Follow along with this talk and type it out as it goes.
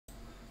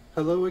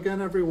Hello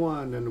again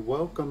everyone, and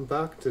welcome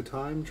back to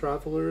Time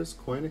Traveler's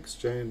Coin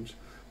Exchange.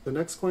 The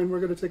next coin we're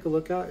going to take a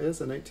look at is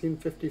a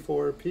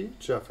 1954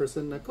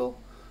 Jefferson nickel.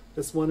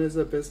 This one is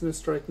a business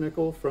strike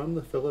nickel from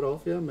the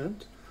Philadelphia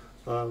Mint.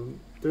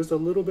 There's a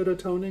little bit of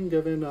toning,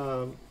 giving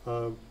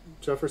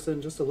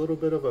Jefferson just a little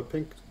bit of a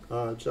pink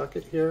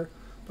jacket here.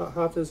 About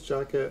half his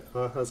jacket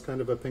has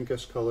kind of a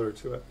pinkish color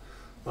to it.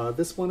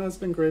 This one has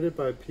been graded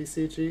by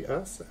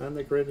PCGS, and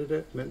they graded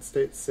it Mint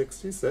State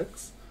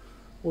 66.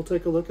 We'll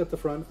take a look at the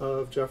front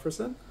of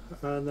Jefferson,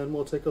 and then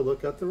we'll take a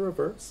look at the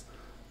reverse.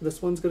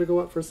 This one's going to go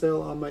up for sale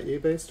on my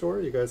eBay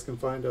store. You guys can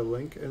find a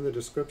link in the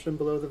description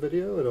below the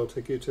video. It'll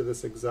take you to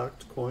this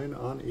exact coin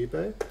on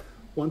eBay.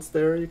 Once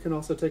there, you can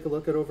also take a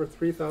look at over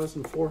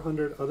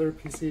 3,400 other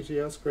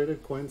PCGS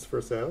graded coins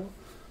for sale.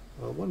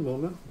 One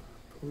moment,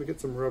 let me get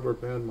some rubber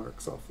band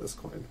marks off this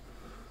coin.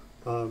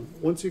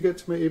 Once you get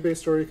to my eBay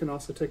store, you can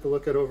also take a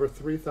look at over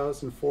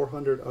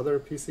 3,400 other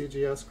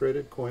PCGS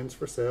graded coins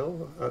for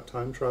sale at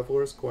Time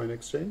Traveler's Coin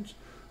Exchange.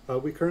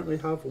 We currently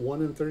have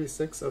 1 in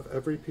 36 of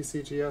every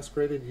PCGS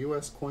graded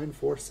US coin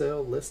for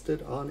sale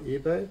listed on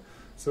eBay.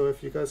 So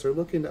if you guys are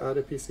looking to add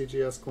a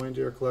PCGS coin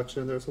to your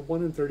collection, there's a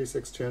 1 in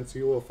 36 chance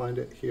you will find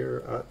it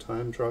here at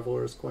Time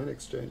Traveler's Coin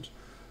Exchange.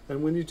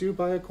 And when you do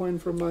buy a coin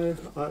from my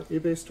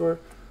eBay store,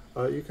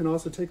 you can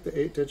also take the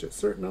 8-digit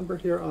cert number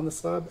here on the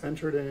slab,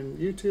 enter it in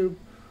YouTube.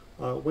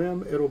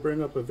 Wham, it'll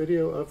bring up a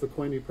video of the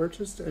coin you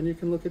purchased, and you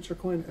can look at your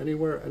coin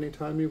anywhere,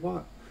 anytime you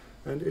want.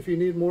 And if you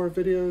need more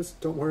videos,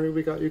 don't worry,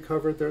 we got you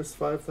covered. There's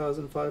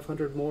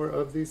 5,500 more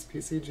of these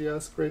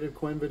PCGS graded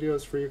coin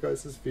videos for you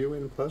guys'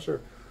 viewing pleasure.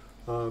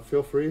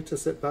 Feel free to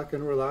sit back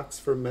and relax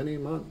for many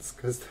months,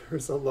 because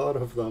there's a lot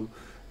of them.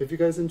 If you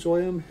guys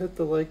enjoy them, hit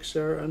the like,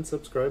 share, and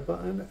subscribe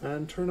button,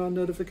 and turn on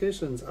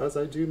notifications, as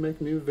I do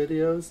make new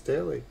videos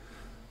daily.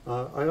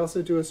 I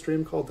also do a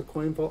stream called The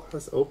Coin Vault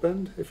Has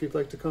Opened. If you'd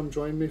like to come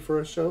join me for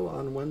a show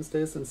on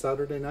Wednesdays and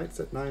Saturday nights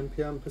at 9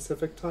 p.m.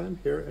 Pacific time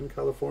here in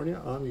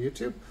California on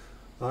YouTube,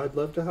 I'd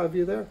love to have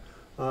you there.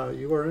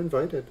 You are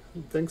invited.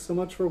 Thanks so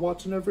much for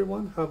watching,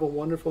 everyone. Have a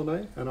wonderful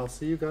night, and I'll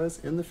see you guys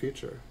in the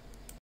future.